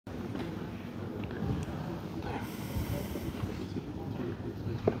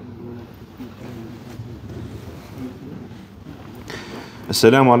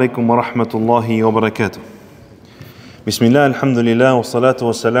Assalamu alaikum wa rahmatullahi wa barakatuh. Bismillah, alhamdulillah, wa salatu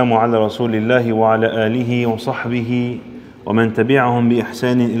wa salamu ala rasulillahi wa ala alihi wa sahbihi wa man tabi'ahum bi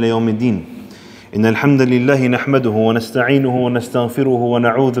ihsanin ila yawmiddin. Inna alhamdulillahi nahmaduhu wa nasta'inuhu wa nastaghfiruhu wa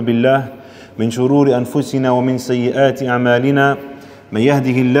na'udhu billah min shururi anfusina wa min sayyiati a'malina. Man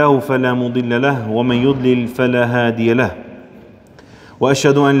yahdihillahu fala mudilla lahu wa man yudlil fala hadiya lahu.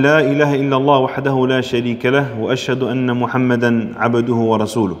 وأشهد أن لا إله إلا الله وحده لا شريك له وأشهد أن محمدا عبده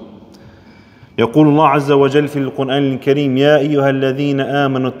ورسوله. يقول الله عز وجل في القرآن الكريم: يا أيها الذين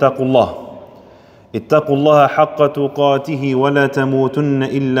آمنوا اتقوا الله حق تقاته ولا تموتن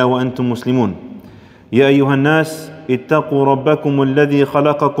إلا وأنتم مسلمون. يا أيها الناس اتقوا ربكم الذي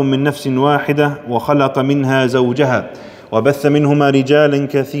خلقكم من نفس واحدة وخلق منها زوجها وبث منهما رجالا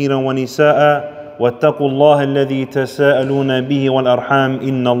كثيرا ونساء واتقوا الله الذي تساءلون به والأرحام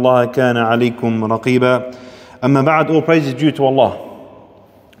إن الله كان عليكم رقيبا. أما بعد, all praise is due to Allah.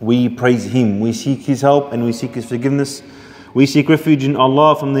 We praise Him, we seek His help and we seek His forgiveness. We seek refuge in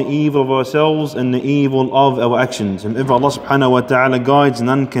Allah from the evil of ourselves and the evil of our actions. Whomever Allah subhanahu wa ta'ala guides,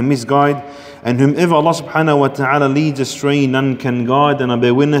 none can misguide. And whomever Allah subhanahu wa ta'ala leads astray, none can guide. And I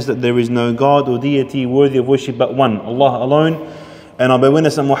bear witness that there is no God or deity worthy of worship but one, Allah alone. And I bear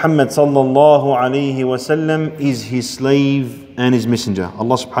witness that Muhammad sallallahu alayhi wasallam is his slave and his messenger.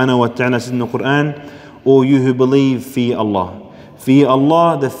 Allah subhanahu wa ta'ala says in the Quran: "O you who believe, fear Allah. Fear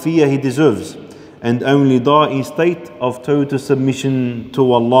Allah, the fear He deserves, and only die in state of total submission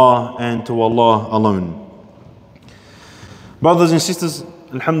to Allah and to Allah alone." Brothers and sisters,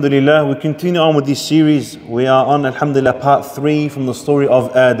 alhamdulillah, we continue on with this series. We are on, alhamdulillah, part 3 from the story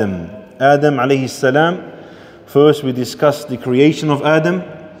of Adam alayhi salam. First, we discussed the creation of Adam.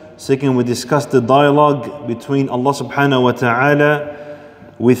 Second, we discussed the dialogue between Allah subhanahu wa ta'ala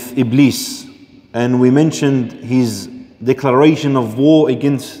with iblees. And we mentioned his declaration of war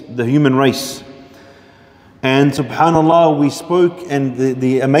against the human race. And subhanallah, we spoke, and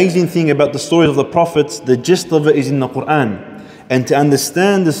the amazing thing about the stories of the prophets, the gist of it is in the Quran. And to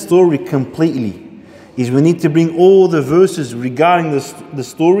understand the story completely is we need to bring all the verses regarding the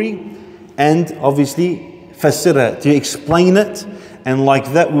story and obviously fassirah, to explain it, and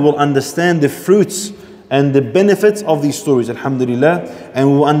like that we will understand the fruits and the benefits of these stories, alhamdulillah, and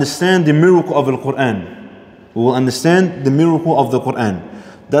we will understand the miracle of the Quran. We will understand the miracle of the Quran.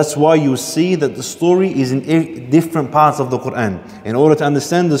 That's why you see that the story is in different parts of the Quran. In order to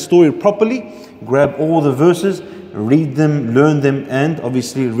understand the story properly, grab all the verses, read them, learn them, and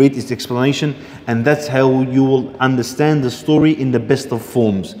obviously read its explanation, and that's how you will understand the story in the best of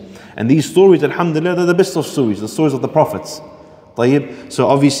forms. And these stories, alhamdulillah, they're the best of stories, the stories of the prophets. So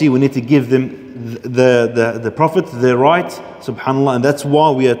obviously we need to give them the prophet their right, subhanallah, and that's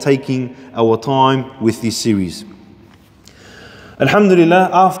why we are taking our time with this series. Alhamdulillah,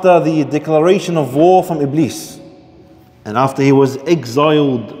 after the declaration of war from iblees, and after he was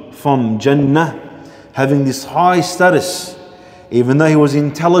exiled from Jannah, having this high status, even though he was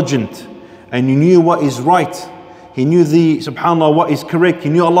intelligent and he knew what is right, he knew subhanallah, what is correct. He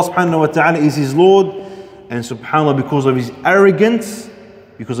knew Allah subhanahu wa ta'ala is his Lord. And subhanallah, because of his arrogance,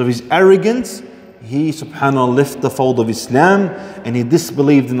 he subhanallah left the fold of Islam and he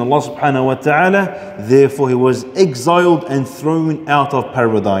disbelieved in Allah subhanahu wa ta'ala. Therefore he was exiled and thrown out of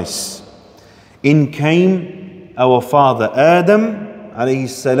paradise. In came our father Adam alayhi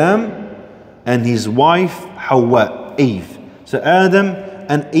salam and his wife Hawa, Eve. So Adam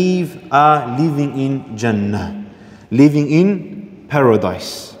and Eve are living in Jannah, living in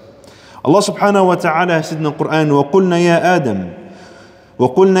paradise. Allah subhanahu wa ta'ala said in the Quran: وَقُلْنَا يَا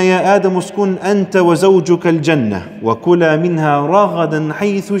آدَمُ اسْكُنْ أَنْتَ وَزَوْجُكَ الْجَنَّةَ وَكُلَا مِنْهَا رَغَدًا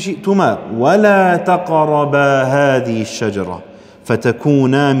حَيْثُ شِئْتُمَا وَلَا تَقْرَبَا هَذِهِ الشَّجَرَةَ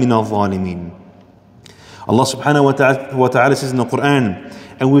فَتَكُونَا مِنَ الظَّالِمِينَ. Allah subhanahu wa ta'ala says in the Quran,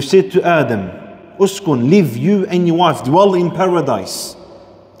 and we've said to Adam, uskun, live, you and your wife, dwell in paradise.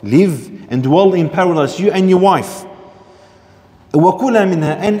 Live and dwell in paradise, you and your wife. وَكُلَا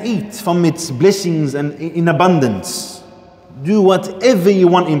مِنْهَا, and eat from its blessings and in abundance. Do whatever you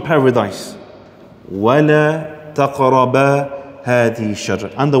want in paradise. وَلَا تَقْرَبَا هَذِهِ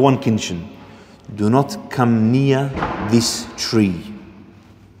الشَّجَرَةَ, under one condition: do not come near this tree.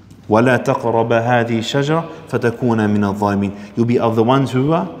 وَلَا تَقْرَبَا هَذِهِ الشَّجَرَةَ فَتَكُونَ مِنَ الظَّالِمِينَ, you'll be of the ones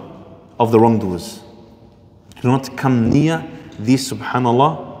who are of the wrongdoers. Do not come near this,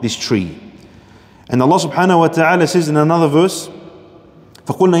 subhanallah, this tree. And Allah subhanahu wa ta'ala says in another verse: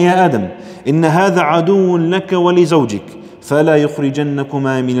 فَقُلْنَا يَا آدَمْ إِنَّ هَذَا عَدُوٌّ لَكَ وَلِزَوْجِكَ فَلَا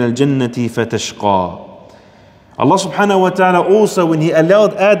يُخْرِجَنَّكُمَا مِنَ الْجَنَّةِ فَتَشْقَى. Allah subhanahu wa ta'ala also, when He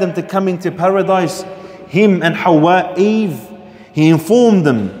allowed Adam to come into paradise, him and Hawa, Eve, He informed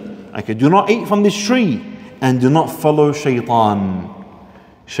them, okay, do not eat from this tree and do not follow Shaytaan.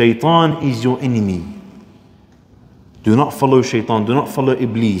 Shaytaan is your enemy. Do not follow Shaytaan, do not follow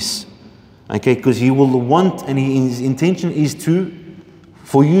iblees. Okay, because he will want, and his intention is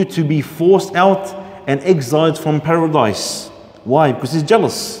for you to be forced out and exiled from paradise. Why? Because he's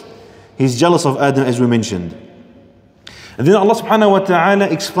jealous. He's jealous of Adam, as we mentioned. And then Allah subhanahu wa ta'ala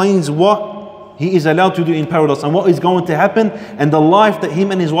explains what he is allowed to do in paradise and what is going to happen and the life that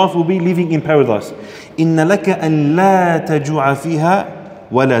him and his wife will be living in paradise. إِنَّ لَكَ أَن لَا تَجُوعَ فِيهَا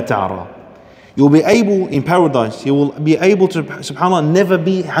وَلَا تَعْرَى. You'll be able in paradise, you will be able to, subhanAllah, never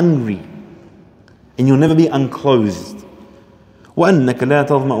be hungry. And you'll never be unclothed. وَأَنَّكَ لَا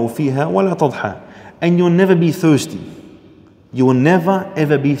تَظْمَأُ فِيهَا وَلَا تَضْحَى. And you'll never be thirsty. You will never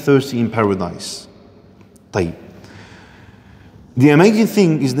ever be thirsty in paradise. طيب. The amazing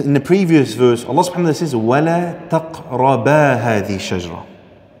thing is that in the previous verse, Allah subhanahu wa ta'ala says, وَلَا تَقْرَبَا هَذِي الشَّجْرَةِ.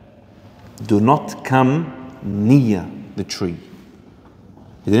 Do not come near the tree.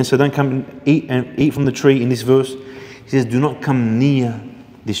 He didn't say don't come and eat from the tree in this verse. He says do not come near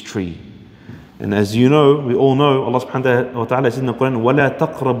this tree. And as you know, we all know, Allah subhanahu wa ta'ala says in the Quran, وَلَا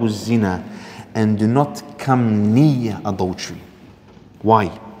تَقْرَبُوا الزِّنَا. And do not come near adultery.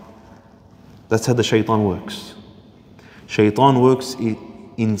 Why? That's how the Shaytaan works. Shaytaan works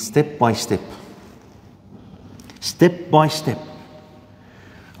in step by step. Step by step.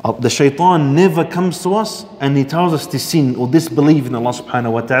 The Shaytaan never comes to us and he tells us to sin or disbelieve in Allah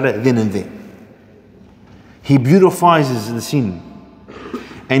subhanahu wa ta'ala then and there. He beautifies the sin.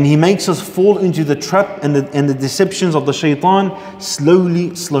 And he makes us fall into the trap and the deceptions of the Shaytaan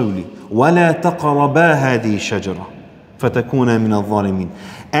slowly, slowly. وَلَا تَقْرَبَا هَذِي الشَّجَرَةِ فَتَكُونَ مِنَ الظَّالِمِينَ.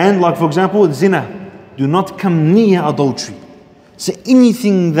 And like for example, zina. Do not come near adultery. So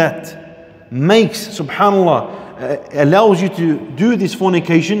anything that makes, subhanAllah, allows you to do this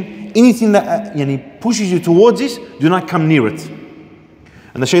fornication, anything that pushes you towards this, do not come near it.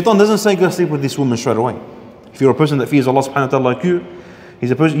 And the Shaytaan doesn't say go sleep with this woman straight away. If you're a person that fears Allah subhanahu wa ta'ala like you,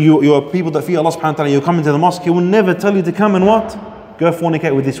 he's a person, you are people that fear Allah subhanahu wa ta'ala, you come into the mosque, he will never tell you to come and what? Go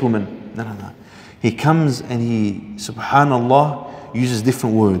fornicate with this woman. No, no, no. He comes and he, subhanAllah, uses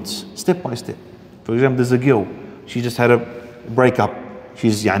different words, step by step. For example, there's a girl, she just had a breakup.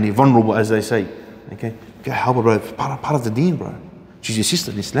 She's vulnerable, as they say. Okay? Go help her, bro. It's part of the deen, bro. She's your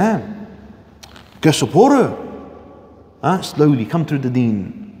sister in Islam. Go support her. Slowly come through the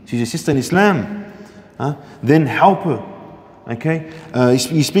deen. She's your sister in Islam. Then help her. Okay?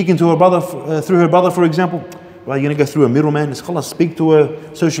 You're speaking to her brother, through her brother, for example. Right, you're going to go through a middleman. It's called, speak to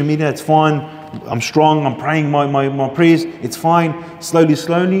her, social media, it's fine. I'm strong, I'm praying my prayers, it's fine. Slowly,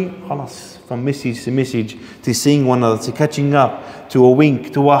 slowly, khalas, from message to message, to seeing one another, to catching up, to a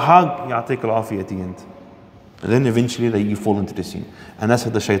wink, to a hug, ya'tik al-afi at the end. And then eventually you fall into the sin. And that's how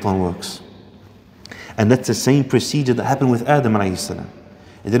the Shaytaan works. And that's the same procedure that happened with Adam A.S. It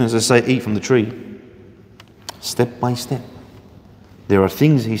didn't just say eat from the tree. Step by step. There are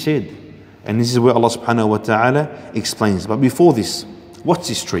things he said. And this is where Allah subhanahu wa ta'ala explains. But before this, what's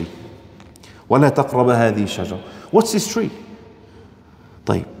this tree? وَلَا تَقْرَبَ هَذِي الشَّجَرَةِ. What's this tree?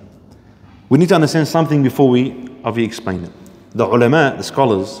 طيب. We need to understand something before we explain it. The ulama, the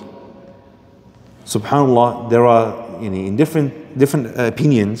scholars, subhanAllah, there are in different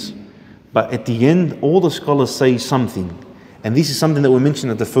opinions, but at the end, all the scholars say something. And this is something that we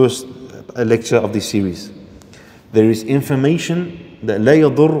mentioned at the first lecture of this series. There is information that لا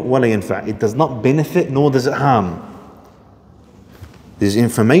يضر ولا ينفع. It does not benefit nor does it harm. There's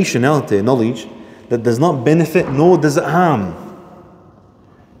information out there, knowledge, that does not benefit nor does it harm.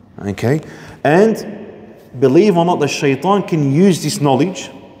 Okay? And believe or not, the Shaytaan can use this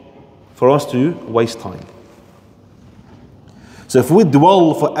knowledge for us to waste time. So if we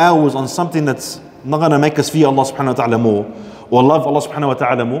dwell for hours on something that's not going to make us fear Allah subhanahu wa ta'ala more, or love Allah subhanahu wa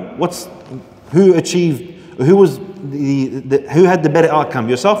ta'ala more, who had the better outcome,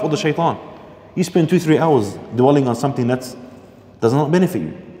 yourself or the Shaytaan? You spend 2-3 hours dwelling on something that does not benefit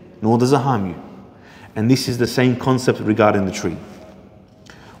you, nor does it harm you. And this is the same concept regarding the tree.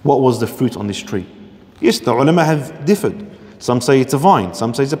 What was the fruit on this tree? Yes, the ulama have differed. Some say it's a vine,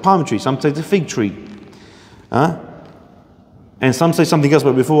 some say it's a palm tree, some say it's a fig tree. And some say something else,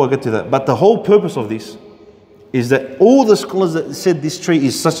 but before I get to that. But the whole purpose of this is that all the scholars that said this tree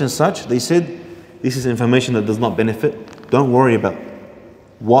is such and such, they said this is information that does not benefit. Don't worry about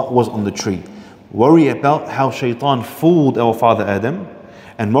what was on the tree. Worry about how Shaytaan fooled our father Adam,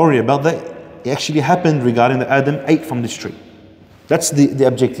 and worry about that it actually happened regarding that Adam ate from this tree. That's the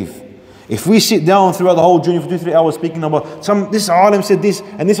objective. If we sit down throughout the whole journey for 2-3 hours speaking about this alim said this,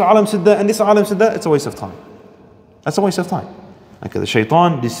 and this alim said that, and this alim said that, it's a waste of time. That's a waste of time. Okay, the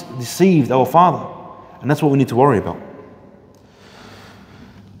Shaytaan deceived our father. And that's what we need to worry about.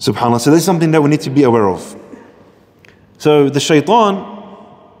 SubhanAllah. So this is something that we need to be aware of. So the Shaytaan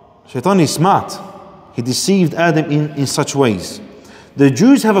is smart. He deceived Adam in such ways. The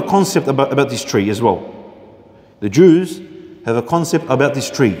Jews have a concept about this tree as well. The Jews have a concept about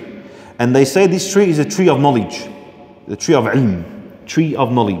this tree. And they say this tree is a tree of knowledge. The tree of ilm. Tree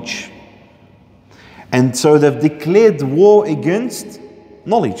of knowledge. And so they've declared war against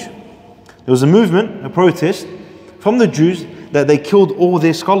knowledge. There was a movement, a protest from the Jews that they killed all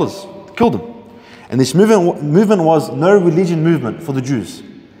their scholars. Killed them. And this movement was no religion movement for the Jews.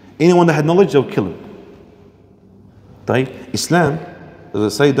 Anyone that had knowledge, they'll kill him. Islam,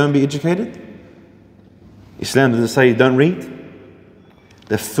 does it say don't be educated? Islam, does it say don't read?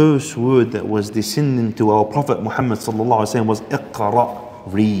 The first word that was descending to our Prophet Muhammad sallallahu alaihi wasallam was iqra,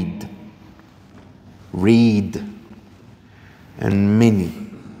 read. Read. And many,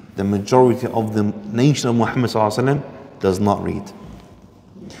 the majority of the nation of Muhammad sallallahu alaihi wasallam does not read.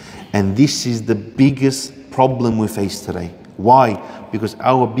 And this is the biggest problem we face today. Why? Because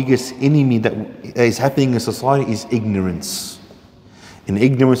our biggest enemy that is happening in society is ignorance. And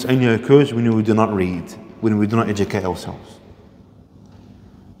ignorance only occurs when we do not read, when we do not educate ourselves.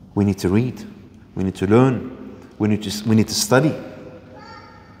 We need to read, we need to learn, we need to study.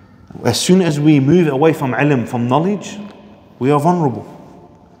 As soon as we move away from ilm, from knowledge, we are vulnerable.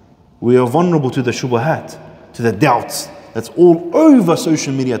 We are vulnerable to the shubahat, to the doubts. That's all over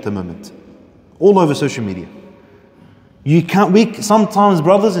social media at the moment. All over social media. Sometimes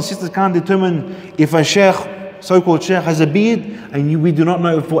brothers and sisters can't determine if a sheikh, so-called sheikh, has a beard, and we do not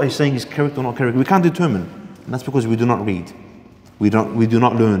know if what he's saying is correct or not correct. We can't determine. And that's because we do not read. We do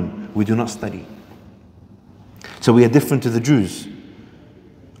not learn. We do not study. So we are different to the Jews.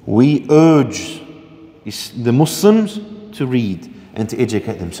 We urge the Muslims to read and to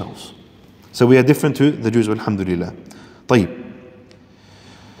educate themselves. So we are different to the Jews, alhamdulillah. طيب.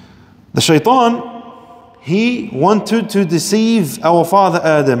 The Shaytaan, he wanted to deceive our father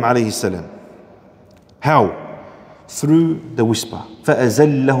Adam alayhi salam. How? Through the whisper.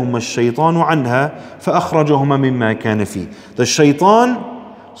 فَأَزَلَّهُمَا الشَّيْطَانُ عَنْهَا فَأَخْرَجَهُمَا مِمَّا كَانَ فِيهِ. The Shaytaan,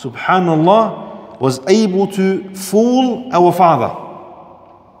 subhanallah, was able to fool our father.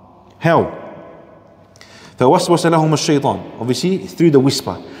 How? فَوَسْوَسَ لَهُمَا الشَّيْطَانُ. Obviously, through the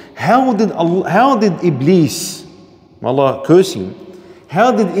whisper. How did Iblees, Allah curse him,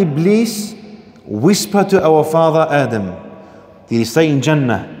 how did Iblees whisper to our father Adam? Did he say in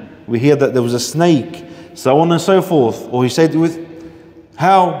Jannah? We hear that there was a snake, so on and so forth. Or he said with,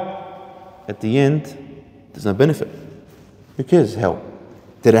 how? At the end, there's no benefit. Who cares how?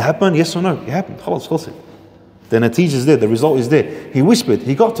 Did it happen? Yes or no? It happened. خلاص. The natija is there, the result is there. He whispered,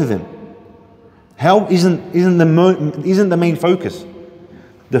 he got to them. How isn't the main focus.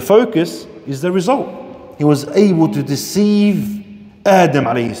 The focus is the result. He was able to deceive Adam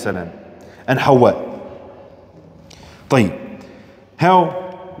alayhi salam and Hawa. طيب. How?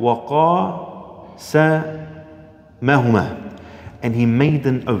 وَقَاسَمَهُمَا. And he made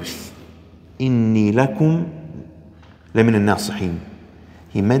an oath. إِنِّي لَكُمْ لَمِنَ النَّاصِحِينَ.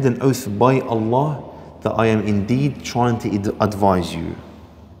 He made an oath by Allah that I am indeed trying to advise you.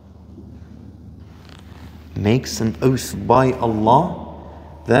 Makes an oath by Allah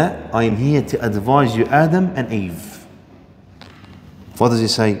that I am here to advise you, Adam and Eve. What does he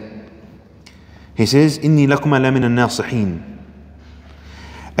say? He says, إِنِّي لَكُمَا لَمِنَ النَّاصِحِينَ.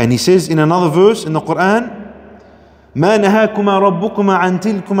 And he says in another verse in the Quran, مَا نَهَاكُمَا رَبُّكُمَا عَنْ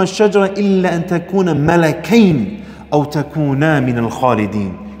تِلْكُمَا الشَّجْرَةِ إِلَّا أَن تَكُونَ مَلَكَيْنِ أَوْ تَكُونَا مِنَ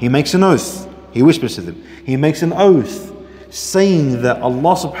الْخَالِدِينَ. He makes an oath. He whispers to them. He makes an oath saying that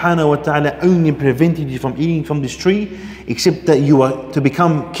Allah subhanahu wa ta'ala only prevented you from eating from this tree except that you are to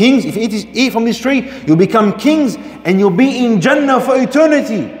become kings. If you eat from this tree, you'll become kings and you'll be in Jannah for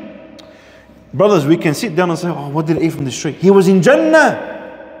eternity. Brothers, we can sit down and say, oh, what did he eat from this tree? He was in Jannah.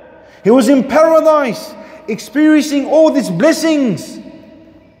 He was in paradise, experiencing all these blessings.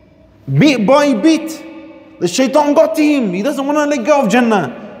 Bit by bit, the Shaytaan got to him. He doesn't want to let go of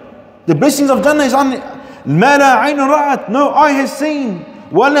Jannah. The blessings of Jannah is مَا لَا عَيْنٌ رَأَتْ. No eye has seen.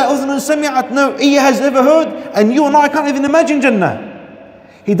 وَلَا أُذْنٌ سَمِعَتْ. No ear has ever heard. And you and I can't even imagine Jannah.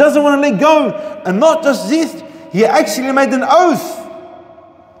 He doesn't want to let go. And not just this, he actually made an oath.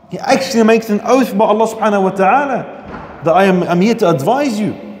 He actually makes an oath by Allah subhanahu wa ta'ala that I'm here to advise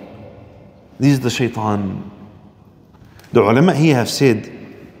you. This is the Shaytaan. The ulama here have said,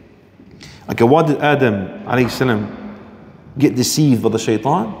 okay, why did Adam alayhi salam get deceived by the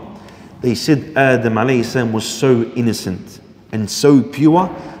Shaytaan? They said Adam alayhi salam was so innocent and so pure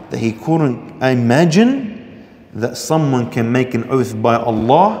that he couldn't imagine that someone can make an oath by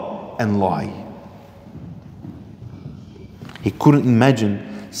Allah and lie. He couldn't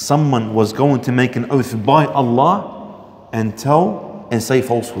imagine someone was going to make an oath by Allah and tell and say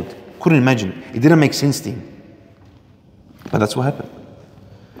falsehood. Couldn't imagine it. It didn't make sense to him. But that's what happened.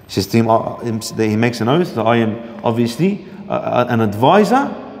 He says to him, he makes an oath that I am obviously an advisor,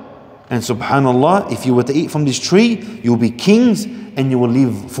 and subhanallah, if you were to eat from this tree, you will be kings and you will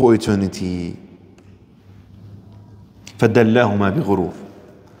live for eternity. فَدَلَّهُمَا بِغُرُورٍ.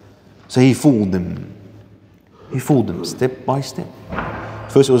 So he fooled them. He fooled them step by step.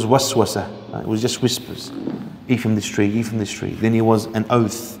 First it was waswasa, it was just whispers. Eat from this tree, eat from this tree. Then it was an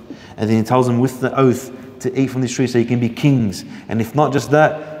oath. And then he tells them with the oath to eat from this tree so you can be kings. And if not just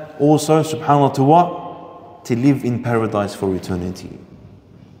that, also, subhanAllah, to what? To live in paradise for eternity.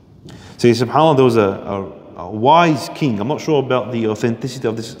 So subhanAllah, there was a wise king. I'm not sure about the authenticity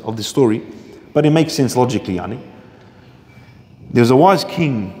of this story, but it makes sense logically, yani. There was a wise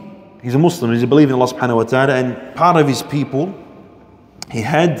king. He's a Muslim, he's a believer in Allah subhanahu wa ta'ala, and part of his people, he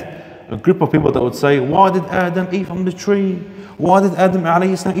had a group of people that would say, why did Adam eat from the tree? Why did Adam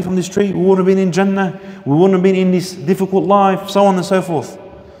alayhi salam eat from this tree? We wouldn't have been in Jannah, we wouldn't have been in this difficult life, so on and so forth.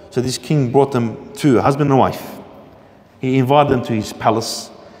 So this king brought them to a husband and wife. He invited them to his palace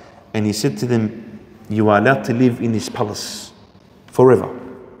and he said to them, you are allowed to live in this palace forever.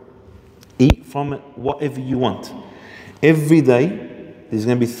 Eat from it whatever you want. Every day there's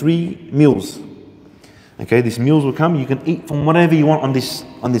going to be 3 meals. Okay, these meals will come, you can eat from whatever you want on this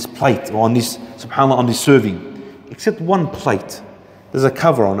plate or on this, subhanAllah, on this serving. Except one plate. There's a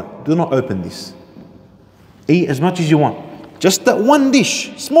cover on it. Do not open this. Eat as much as you want. Just that one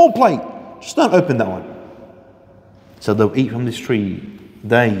dish, small plate. Just don't open that one. So they'll eat from this tree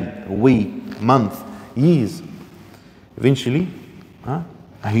day, a week, month, years. Eventually,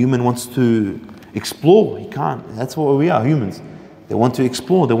 a human wants to explore. He can't. That's what we are, humans. They want to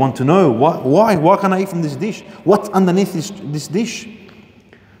explore. They want to know why can't I eat from this dish? What's underneath this dish?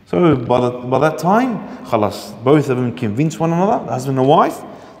 So by that time, khalas, both of them convince one another, the husband and wife,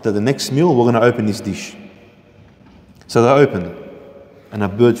 that the next meal we're going to open this dish. So they opened it, and a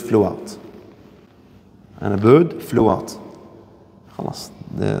bird flew out. And a bird flew out. Khalas,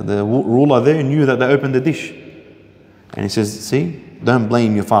 the ruler there knew that they opened the dish. And he says, see, don't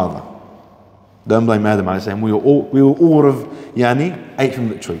blame your father. Don't blame Adam A.S. We were all of ate from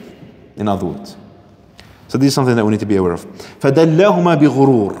the tree, in other words. So this is something that we need to be aware of. فَدَلَّهُمَا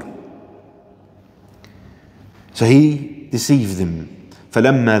بِغُرُورٍ. So he deceived them.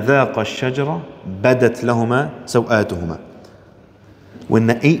 فَلَمَّا ذَاقَ الشَّجَرَ بَدَتْ لَهُمَا سَوْآتُهُمَا. When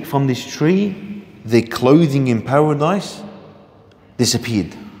they ate from this tree, their clothing in paradise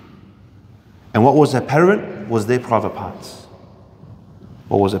disappeared. And what was apparent was their private parts.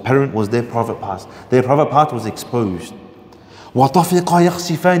 What was apparent was their private parts. Their private part was exposed. وَطَفِقَا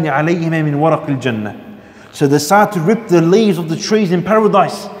يَخْسِفَانِ عَلَيْهِمَا مِنْ وَرَقِ الْجَنَّةِ. So they started to rip the leaves of the trees in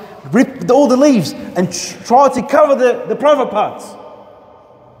paradise. Rip all the leaves and try to cover the private parts.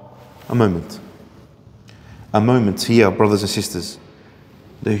 A moment here, brothers and sisters.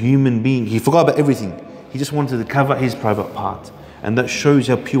 The human being, he forgot about everything. He just wanted to cover his private part. And that shows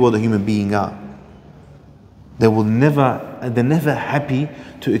how pure the human being are. They're never happy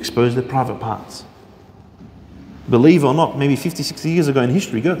to expose their private parts. Believe it or not, maybe 50, 60 years ago in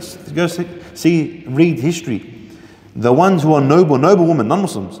history, go read history. The ones who are noble women,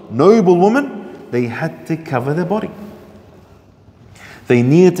 non-Muslims, noble women, they had to cover their body. They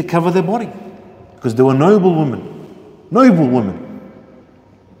needed to cover their body because they were noble women.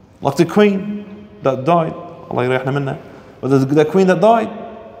 Like the queen that died, Allah yarhamna minna. But the queen that died,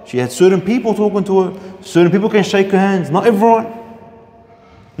 she had certain people talking to her. Certain people can shake her hands. Not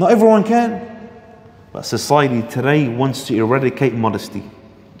everyone can. But society today wants to eradicate modesty,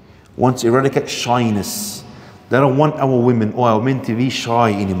 wants to eradicate shyness. They don't want our women or our men to be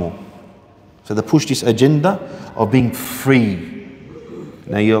shy anymore. So they push this agenda of being free.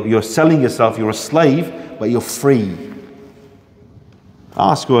 Now you're selling yourself, you're a slave, but you're free.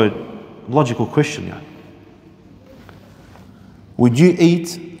 I ask you a logical question. Yeah? Would you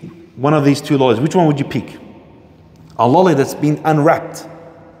eat one of these 2 lollies? Which one would you pick? A lolly that's been unwrapped.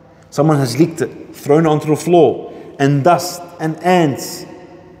 Someone has licked it, thrown it onto the floor, and dust and ants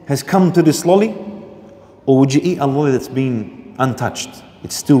has come to this lolly? Or would you eat a lolly that's been untouched?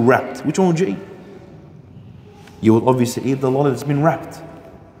 It's still wrapped. Which one would you eat? You will obviously eat the lolly that's been wrapped.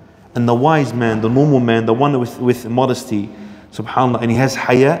 And the wise man, the normal man, the one with modesty, subhanAllah, and he has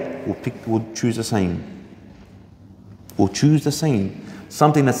haya, will choose the same. Will choose the same.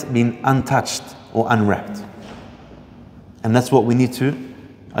 Something that's been untouched or unwrapped. And that's what we need to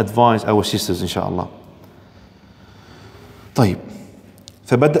advise our sisters, inshallah. طيب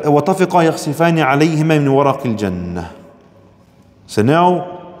فبدأ وطفقا يخصفان عليهما من ورق الجنة. So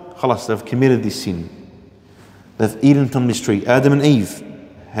now خلاص, they've committed this sin. They've eaten from this tree. Adam and Eve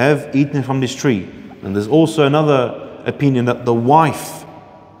have eaten from this tree. And there's also another opinion that the wife,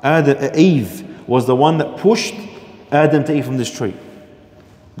 Eve, was the one that pushed Adam to eat from this tree.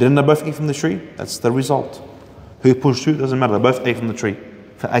 Didn't they both eat from the tree? That's the result. Who pushed who? Doesn't matter. They both ate from the tree.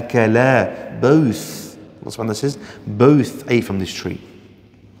 فَأَكَلَا, both. Allah subhanahu says, both ate from this tree.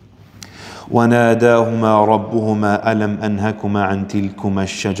 وَنَادَاهُمَا رَبُّهُمَا أَلَمْ أَنْهَكُمَا عَنْ تِلْكُمَا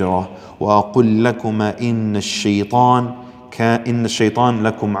الشَّجَرَةِ وَأَقُلْ لَكُمَا إِنَّ الشَّيْطَانَ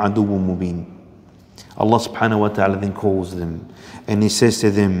لَكُمْ عَدُوٌّ مُبِينٌ. Allah subhanahu wa ta'ala then calls them and He says to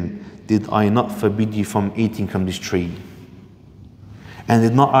them, did I not forbid you from eating from this tree? And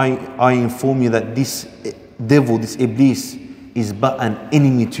did not I inform you that this devil, this iblees, is but an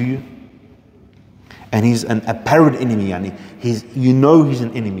enemy to you? And he's an apparent enemy, yani he's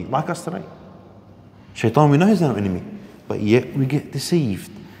an enemy, like us today. Shaytaan, we know he's our enemy, but yet we get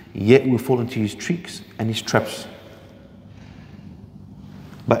deceived, yet we fall into his tricks and his traps.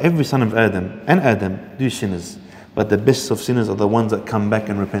 But every son of Adam and Adam do sinners, but the best of sinners are the ones that come back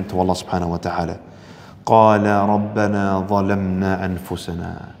and repent to Allah subhanahu wa ta'ala. قَالَ رَبَّنَا ظَلَمْنَا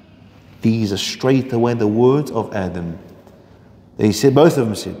أَنفُسَنَا. These are straight away the words of Adam. They said, both of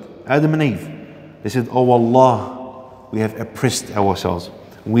them said, Adam and Eve, they said, oh Allah, we have oppressed ourselves.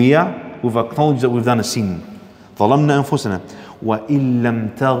 We've acknowledged that we've done a sin. ظَلَمْنَا أَنفُسَنَا وَإِن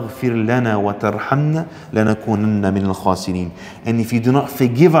لَمْ تَغْفِرْ لَنَا وَتَرْحَمْنَا لَنَكُونَنَّ مِنَ الْخَاسِرِينَ. And if you do not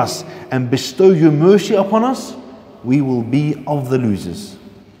forgive us and bestow your mercy upon us, we will be of the losers.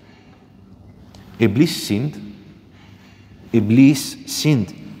 Iblis sinned. Iblis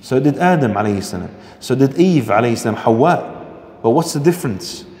sinned. So did Adam alayhi salam. So did Eve alayhi salam, Hawa. But what's the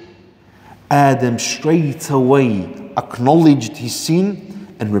difference? Adam straight away acknowledged his sin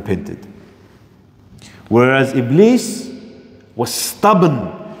and repented. Whereas Iblis was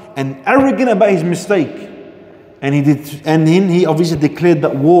stubborn and arrogant about his mistake. And he obviously declared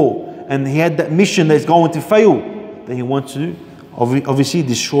that war, and he had that mission that is going to fail, that he wants to obviously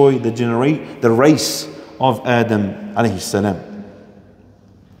destroy the race of Adam alayhi salam.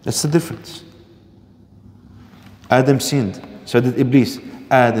 That's the difference. Adam sinned, so did Iblis.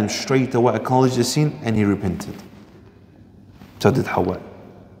 Adam straight away acknowledged the sin and he repented. So did Hawa.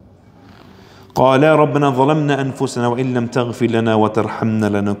 قَالَا رَبَّنَا ظَلَمْنَا أَنفُسَنَا وَإِن لَمْ تَغْفِرْ لَنَا وَتَرْحَمْنَا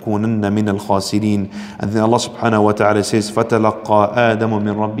لَنَكُونَنَّ مِنَ الْخَاسِرِينَ. And then Allah subhanahu wa ta'ala says, فَتَلَقَّى آدَمُ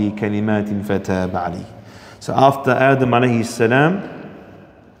مِنْ رَبِّهِ كَلِمَاتٍ فَتَابَ عَلَيْهِ. So after Adam alayhi salam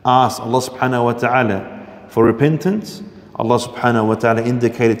asked Allah subhanahu wa ta'ala for repentance, Allah subhanahu wa ta'ala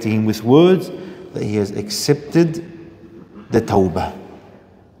indicated to him with words that he has accepted the tawbah.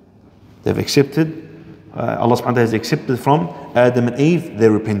 They've accepted, Allah subhanahu wa ta'ala has accepted from Adam and Eve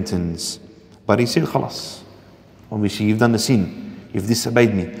their repentance. But he said, khalas, obviously you've done the sin, you've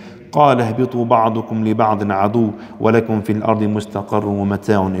disobeyed me. قال اهبطوا بعضكم لبعض عدو ولكم في الأرض مستقر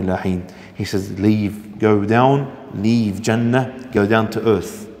ومتاع إلى حين. He says, leave, go down, leave Jannah, go down to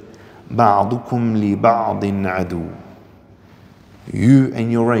earth. بعضكم لبعض عدو. You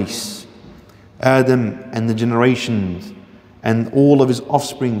and your race, Adam and the generations and all of his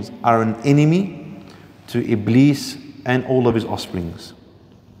offsprings are an enemy to Iblis and all of his offsprings.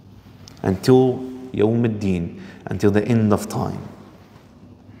 Until Yawm al-Din, until the end of time.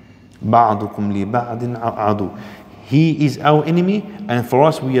 بعضكم لبعض عدو. He is our enemy, and for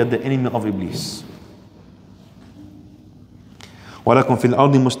us we are the enemy of Iblis. ولكم في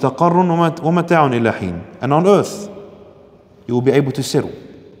الأرض مستقر ومتاع إلى حين. And on earth you will be able to settle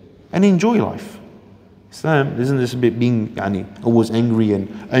and enjoy life. Islam isn't just about being always angry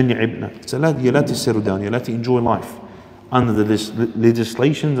and only ibna. It's allowed, you're allowed to settle down, you're allowed to enjoy life under the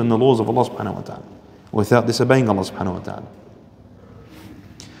legislations and the laws of Allah subhanahu wa ta'ala, without disobeying Allah subhanahu wa ta'ala.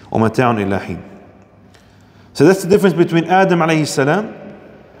 وَمَتَاعٌ إِلَى حِينٍ. So that's the difference between Adam alayhi salam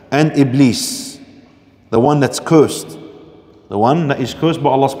and Iblis, the one that's cursed, the one that is cursed by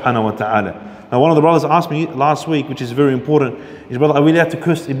Allah subhanahu wa ta'ala. Now one of the brothers asked me last week, which is very important, is, brother, are we allowed to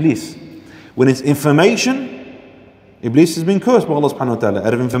curse Iblis? When it's information, Iblis has been cursed by Allah subhanahu wa ta'ala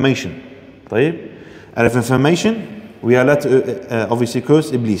out of information. طيب? Out of information, we are allowed to obviously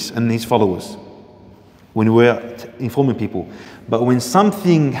curse Iblis and his followers when we're informing people. But when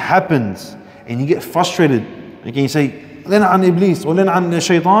something happens and you get frustrated, and you say, لَنَا عَنْ Iblis or لَنَا عَنْ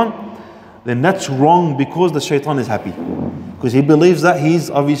Shaytaan, then that's wrong, because the Shaytaan is happy. Because he believes that he's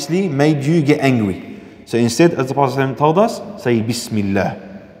obviously made you get angry. So instead, as the Prophet told us, say Bismillah.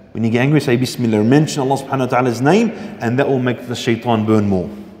 When you get angry, say Bismillah. Mention Allah subhanahu wa ta'ala's name, and that will make the Shaytaan burn more.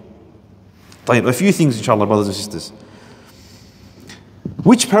 طيب, a few things inshallah, brothers and sisters.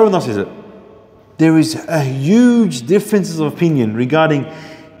 Which paradise is it? There is a huge differences of opinion regarding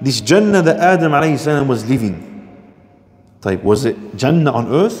this Jannah that Adam alayhi salam was living. Was it Jannah on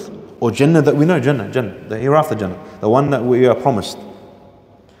earth or Jannah that we know? Jannah, the hereafter Jannah, the one that we are promised.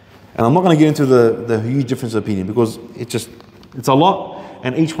 And I'm not going to get into the huge difference of opinion because it's a lot,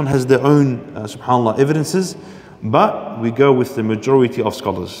 and each one has their own subhanallah evidences, but we go with the majority of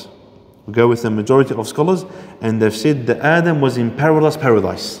scholars. And they've said that Adam was in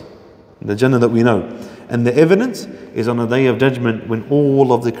paradise, the Jannah that we know. And the evidence is on the Day of Judgment when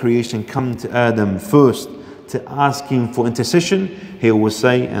all of the creation come to Adam first to ask him for intercession. He will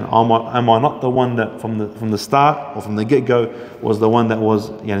say, and am I not the one that from the start or from the get-go was the one that was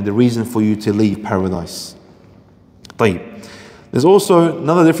the reason for you to leave paradise. There's also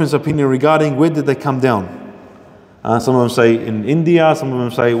another difference of opinion regarding where did they come down. Some of them say in India, some of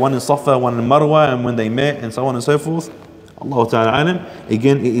them say one in Safa, one in Marwa, and when they met, and so on and so forth. Allah Ta'ala alam.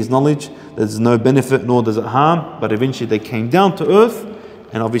 Again, it is knowledge. There's no benefit nor does it harm, but eventually they came down to earth,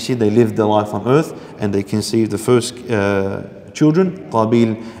 and obviously they lived their life on earth, and they conceived the first children,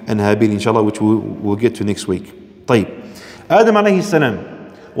 Qabil and Habil, inshallah, which we'll get to next week. Adam alayhi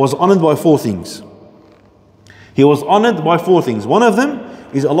salam was honored by 4 things. He was honored by 4 things. One of them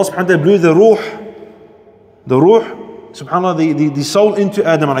is Allah subhanahu wa ta'ala blew the ruh, subhanAllah, the soul into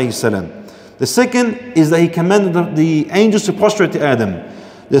Adam alayhi salam. The second is that he commanded the angels to prostrate to Adam.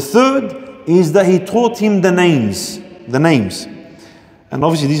 The third is that he taught him the names. And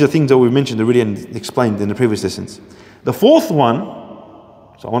obviously these are things that we've mentioned already and explained in the previous lessons. The fourth one,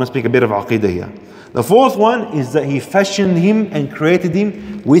 so I want to speak a bit of aqidah here. The fourth one is that he fashioned him and created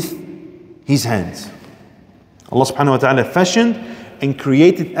him with his hands. Allah subhanahu wa ta'ala fashioned and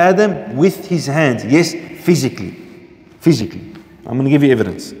created Adam with his hands. Yes, physically. I'm going to give you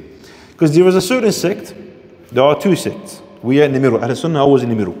evidence. Because there is a certain sect, there are 2 sects. We are in the middle. Ahl Sunnah always in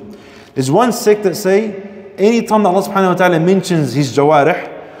the middle. There's one sect that say, anytime that Allah subhanahu wa ta'ala mentions his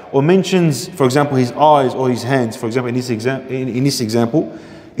jawarih, or mentions, for example, his eyes or his hands, for example, in this example,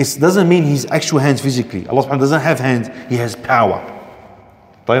 it doesn't mean his actual hands physically. Allah subhanahu wa ta'ala doesn't have hands, he has power.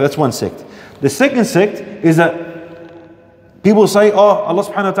 That's one sect. The second sect is that people say, Allah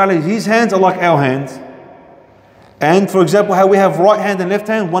subhanahu wa ta'ala, his hands are like our hands. And for example, how we have right hand and left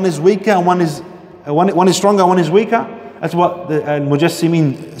hand, one is weaker and one is stronger, one is weaker. That's what the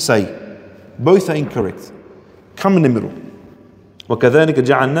Mujassimin say. Both are incorrect. Come in the middle. وَكَذَلِكَ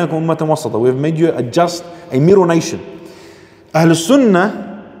جَعَلْنَاكُمْ أُمَّةً وَسَطًا. We have made you a middle nation. Ahl Sunnah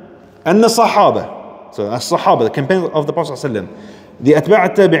and the Sahaba. So As-Sahaba, the companions of the Prophet ﷺ, the Atba'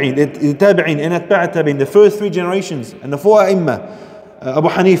 al-Tabi'in, the Tabi'in and Atba' al-Tabi'in, the first 3 generations, and the 4 A'immah, Abu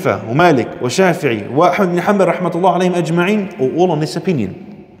Hanifa, wa Malik, wa Shafi'i, wa Ahmad ibn Hanbal, rahmatullah alayhim ajma'in, are all on this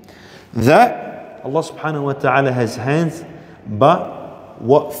opinion. That Allah subhanahu wa ta'ala has hands, but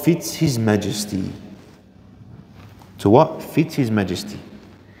what fits His Majesty. To what fits His Majesty.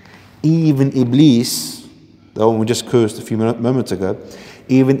 Even Iblees, the one we just cursed a few moments ago,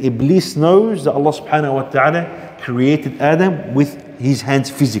 even Iblis knows that Allah subhanahu wa ta'ala created Adam with his hands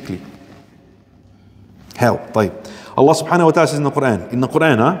physically. How? Allah subhanahu wa ta'ala says in the Quran,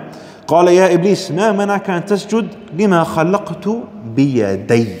 قال يا إبليس ما منعك أن تسجد لما خلقت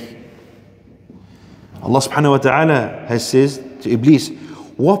بيدي. Allah subhanahu wa ta'ala has says to Iblis,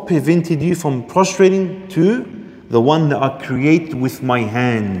 what prevented you from prostrating to the one that I create with my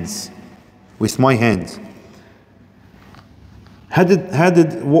hands? With my hands.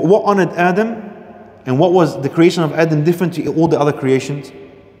 What honored Adam and what was the creation of Adam different to all the other creations?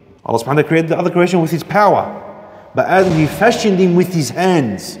 Allah subhanahu wa ta'ala created the other creation with His power. But Adam, He fashioned him with His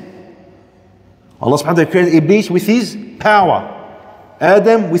hands. Allah subhanahu wa ta'ala created Iblis with his power.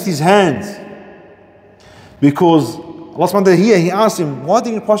 Adam with his hands. Because Allah subhanahu wa ta'ala here, He asked him, why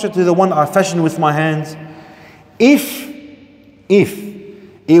did you prostrate to the one I fashioned with my hands? If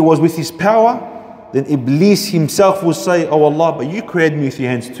it was with his power, then Iblis himself will say, oh Allah, but you created me with your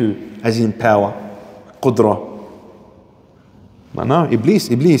hands too, as in power, qudra. But no,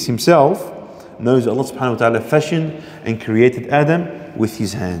 Iblis himself knows that Allah subhanahu wa ta'ala fashioned and created Adam with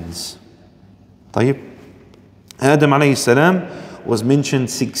his hands. طيب. Adam alayhi salam was mentioned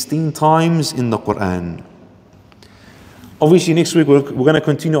 16 times in the Quran. Obviously next week we're going to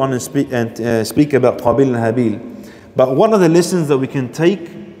continue on and speak about Qabil and Habil. But one of the lessons that we can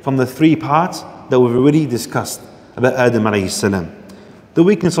take from the 3 parts that we've already discussed about Adam alayhi salam, the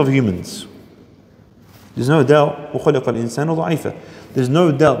weakness of humans. There's no doubt وَخَلَقَ الْإِنسَانُ ضَعِيفًا. There's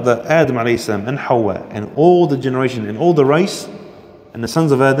no doubt that Adam alayhi salam and Hawa and all the generation and all the race and the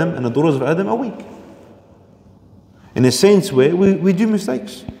sons of Adam and the daughters of Adam are weak. In a sense where we do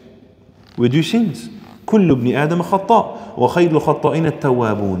mistakes. We do sins. كل ابن آدم خطاء وخير الخطائين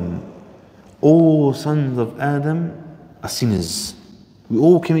التوابون. All sons of Adam are sinners. We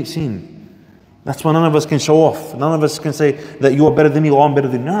all commit sin. That's why none of us can show off. None of us can say that you are better than me or I'm better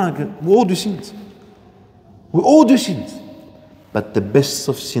than you. No, we all do sins. We all do sins. But the best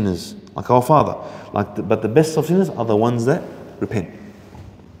of sinners, like our Father, but the best of sinners are the ones that repent.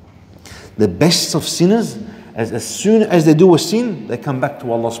 The best of sinners, as soon as they do a sin, they come back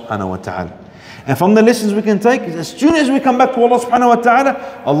to Allah subhanahu wa ta'ala. And from the lessons we can take is, as soon as we come back to Allah subhanahu wa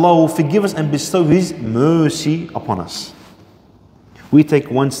ta'ala, Allah will forgive us and bestow His mercy upon us. We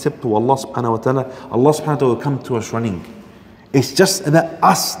take one step to Allah subhanahu wa ta'ala, Allah subhanahu wa ta'ala will come to us running. It's just about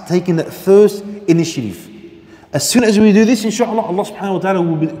us taking that first initiative. As soon as we do this, inshallah, Allah subhanahu wa ta'ala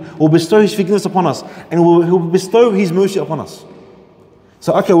will bestow His forgiveness upon us, and He will bestow His mercy upon us.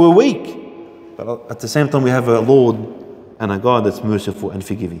 So okay, we're weak, but at the same time we have a Lord and a God that's merciful and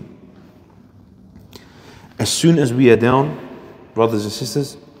forgiving. As soon as we are down, brothers and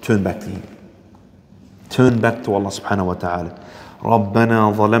sisters, turn back to Him. Turn back to Allah subhanahu wa ta'ala.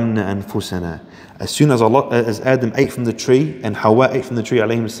 رَبَّنَا ظَلَمْنَا أَنفُسَنَا. As soon as Adam ate from the tree and Hawa ate from the tree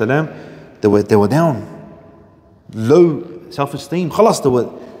alayhim salam, they were down. Low self-esteem. Khalas,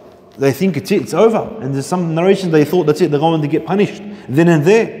 they think it's over. And there's some narrations they thought that's it, they're going to get punished then and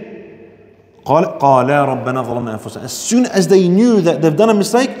there. قَالَ رَبَّنَا ظَلَمْنَا أَنفُسَنَا. As soon as they knew that they've done a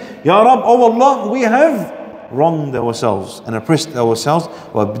mistake, Ya Rab, oh Allah, we have wronged ourselves and oppressed ourselves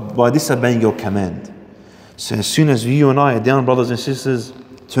by disobeying your command. So as soon as you and I are down, brothers and sisters,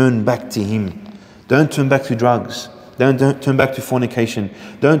 turn back to Him. Don't turn back to drugs. Don't turn back to fornication.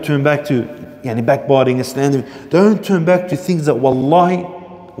 Don't turn back to backbiting and slandering. Don't turn back to things that wallahi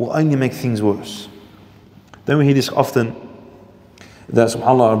will only make things worse. Don't we hear this often? That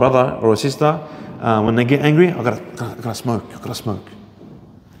subhanAllah, a brother or a sister, when they get angry, I gotta smoke.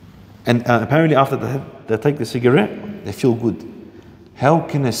 And apparently after they take the cigarette, they feel good. How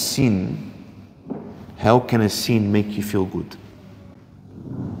can a sin make you feel good?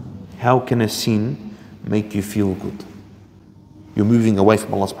 How can a sin make you feel good? You're moving away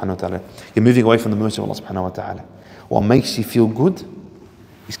from Allah subhanahu wa ta'ala. You're moving away from the mercy of Allah subhanahu wa ta'ala. What makes you feel good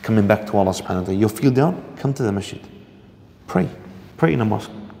is coming back to Allah subhanahu wa ta'ala. You feel down, come to the masjid. Pray in a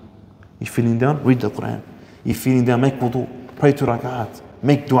mosque. You're feeling down, read the Quran. You're feeling down, make wudu. Pray 2 rak'at.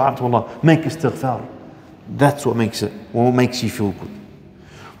 Make dua to Allah. Make istighfar. That's what makes you feel good.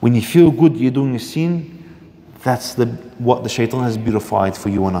 When you feel good, you're doing a sin, that's what the Shaytaan has beautified for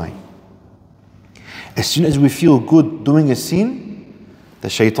you and I. As soon as we feel good doing a sin, the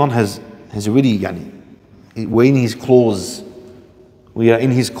Shaytaan has already, we're in his claws. We are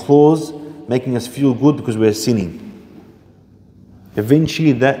in his claws, making us feel good because we are sinning.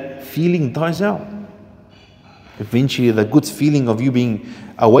 Eventually that feeling dies out. Eventually the good feeling of you being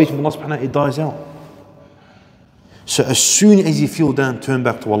away from Allah subhanahu wa ta'ala, it dies out. So as soon as you feel down, turn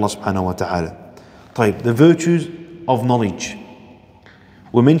back to Allah subhanahu wa ta'ala. The virtues of knowledge.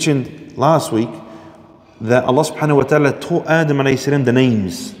 We mentioned last week that Allah subhanahu wa ta'ala taught Adam alayhi salam the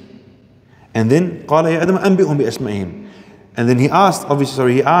names. And then قال يا آدم أنبئهم بأسمائهم. And then he asked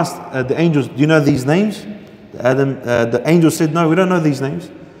the angels, do you know these names? The angels said, no, we don't know these names.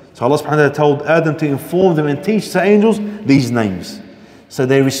 So Allah subhanahu wa ta'ala told Adam to inform them and teach the angels these names. So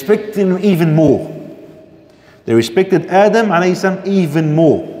they respected him even more. They respected Adam alayhi salam even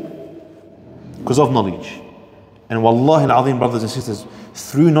more because of knowledge. And wallahi al-azim, brothers and sisters,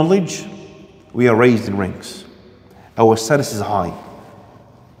 through knowledge we are raised in ranks. Our status is high.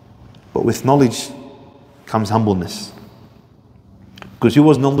 But with knowledge comes humbleness. Because who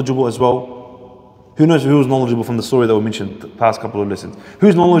was knowledgeable as well? Who knows who was knowledgeable from the story that we mentioned the past couple of lessons?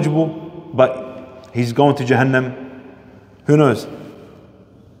 Who's knowledgeable but he's going to Jahannam? Who knows?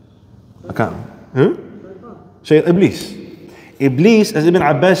 I can't. Who? Iblees. Iblees, as Ibn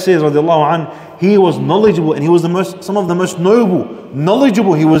Abbas says, radiallahu anh, he was knowledgeable and he was some of the most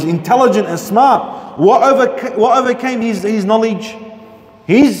knowledgeable. He was intelligent and smart. What overcame his knowledge?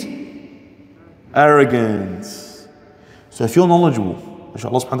 His arrogance. So if you're knowledgeable,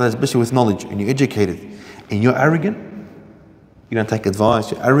 Allah subhanahu wa ta'ala has blessed you with knowledge and you're educated and you're arrogant, you don't take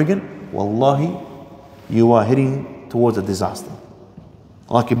advice, you're arrogant, wallahi, you are heading towards a disaster.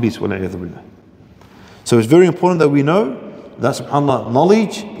 Like Iblis, wala'iyadhu billah. So it's very important that we know that subhanAllah,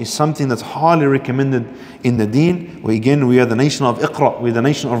 knowledge is something that's highly recommended in the deen. We are the nation of Iqra, we're the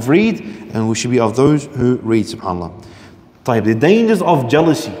nation of read, and we should be of those who read, subhanAllah. The dangers of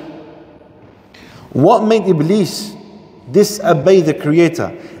jealousy. What made Iblis disobey the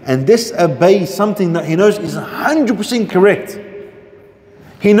Creator and disobey something that he knows is 100% correct?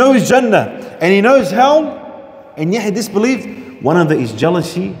 He knows Jannah and he knows hell, and yet he disbelieved. One of them is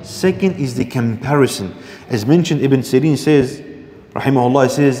jealousy. Second is the comparison. As mentioned, Ibn Sirin says, rahimahullah,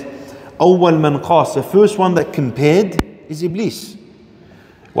 says, أول من قاس, the first one that compared is Iblis.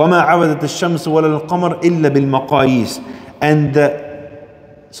 وما عبدت الشمس ولا القمر إلا بالمقاييس. And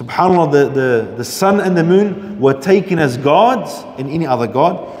subhanAllah, the sun and the moon were taken as gods and any other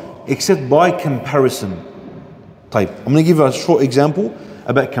god except by comparison. Type. I'm going to give you a short example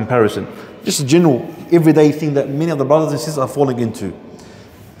about comparison. Just a general everyday thing that many of the brothers and sisters are falling into.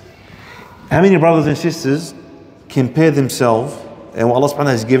 How many brothers and sisters compare themselves and what Allah subhanahu wa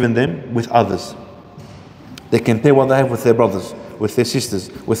ta'ala has given them with others? They compare what they have with their brothers, with their sisters,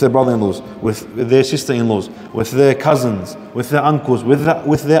 with their brother-in-laws, with their sister-in-laws, with their cousins, with their uncles, with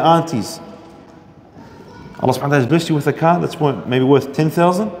their aunties. Allah subhanahu wa ta'ala has blessed you with a car that's maybe worth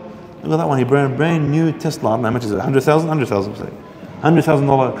 10,000. Look at that one, he brand new Tesla. I don't know how much is it? 100,000? 100,000, say.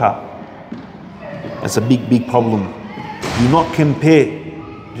 $100,000 car. That's a big problem. Do not compare.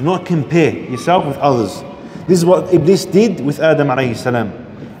 Do not compare yourself with others. This is what Iblis did with Adam alayhi salam.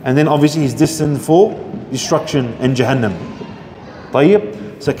 And then obviously he's destined for destruction and Jahannam.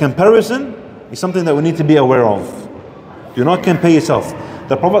 طيب. So comparison is something that we need to be aware of. Do not compare yourself.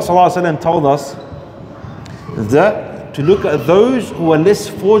 The Prophet ﷺ told us that to look at those who are less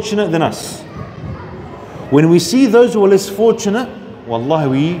fortunate than us. When we see those who are less fortunate, wallahi,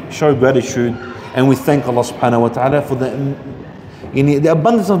 we show gratitude and we thank Allah subhanahu wa ta'ala for the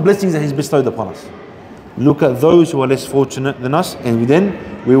abundance of blessings that He's bestowed upon us. Look at those who are less fortunate than us, and then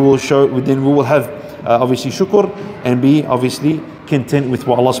we will have obviously shukr and be obviously content with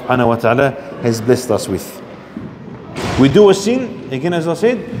what Allah subhanahu wa ta'ala has blessed us with. We do a sin, again as I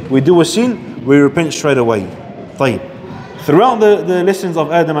said, we do a sin, we repent straight away. طيب. Throughout the lessons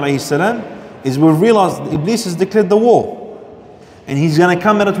of Adam alayhi salam is we've realized Iblis has declared the war. And he's going to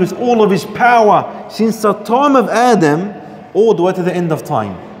come at it with all of his power since the time of Adam all the way to the end of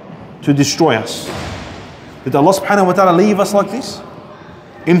time to destroy us. Did Allah subhanahu wa ta'ala leave us like this?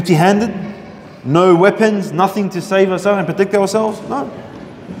 Empty-handed? No weapons, nothing to save ourselves and protect ourselves? No.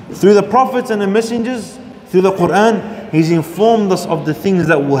 Through the prophets and the messengers, through the Quran, He's informed us of the things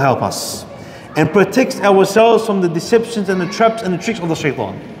that will help us and protects ourselves from the deceptions and the traps and the tricks of the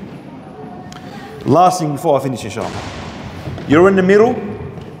Shaytaan. Last thing before I finish, inshallah. You're in the middle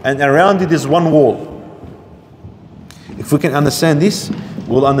and around it is one wall. If we can understand this,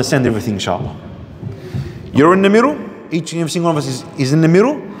 we'll understand everything, inshallah. You're in the middle, each and every single one of us is in the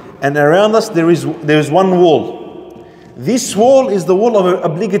middle, and around us there is one wall. This wall is the wall of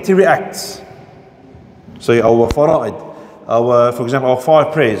obligatory acts. So our fara'id, for example, our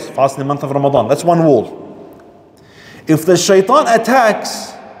 5 prayers, fast in the month of Ramadan, that's one wall. If the Shaytaan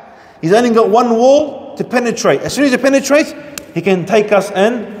attacks, he's only got one wall to penetrate. As soon as he penetrates, he can take us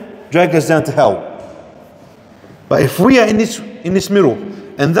and drag us down to hell. But if we are in this middle,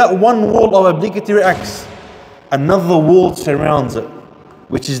 and that one wall of obligatory acts, another wall surrounds it,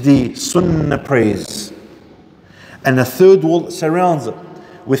 which is the sunnah prayers. And a third wall surrounds it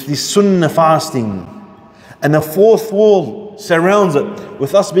with the sunnah fasting. And a fourth wall surrounds it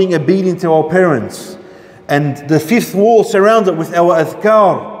with us being obedient to our parents. And the fifth wall surrounds it with our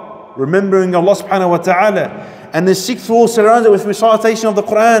adhkar, remembering Allah subhanahu wa ta'ala. And the sixth wall surrounds it with recitation of the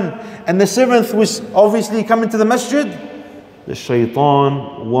Quran. And the seventh was obviously coming to the masjid. The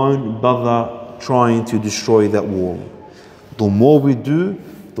Shaytaan won't bother trying to destroy that wall. The more we do,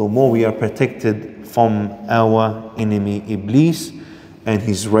 the more we are protected from our enemy Iblis and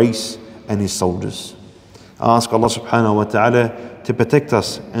his race and his soldiers. I ask Allah subhanahu wa ta'ala to protect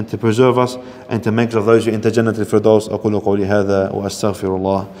us and to preserve us and to make us of those who enter Jannah al-Firdaus. أقول قولي هذا وأستغفر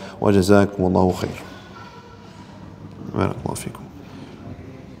الله وجزاكم الله خير. بارك الله فيكم.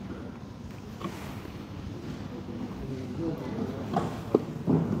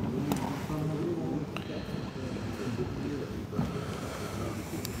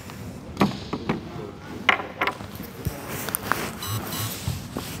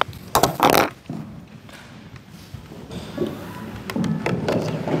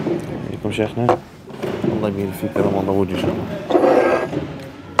 شيخنا الله يبارك فيك رمضان وجه ان شاء الله.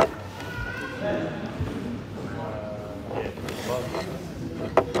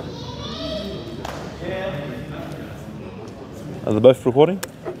 Are they both recording?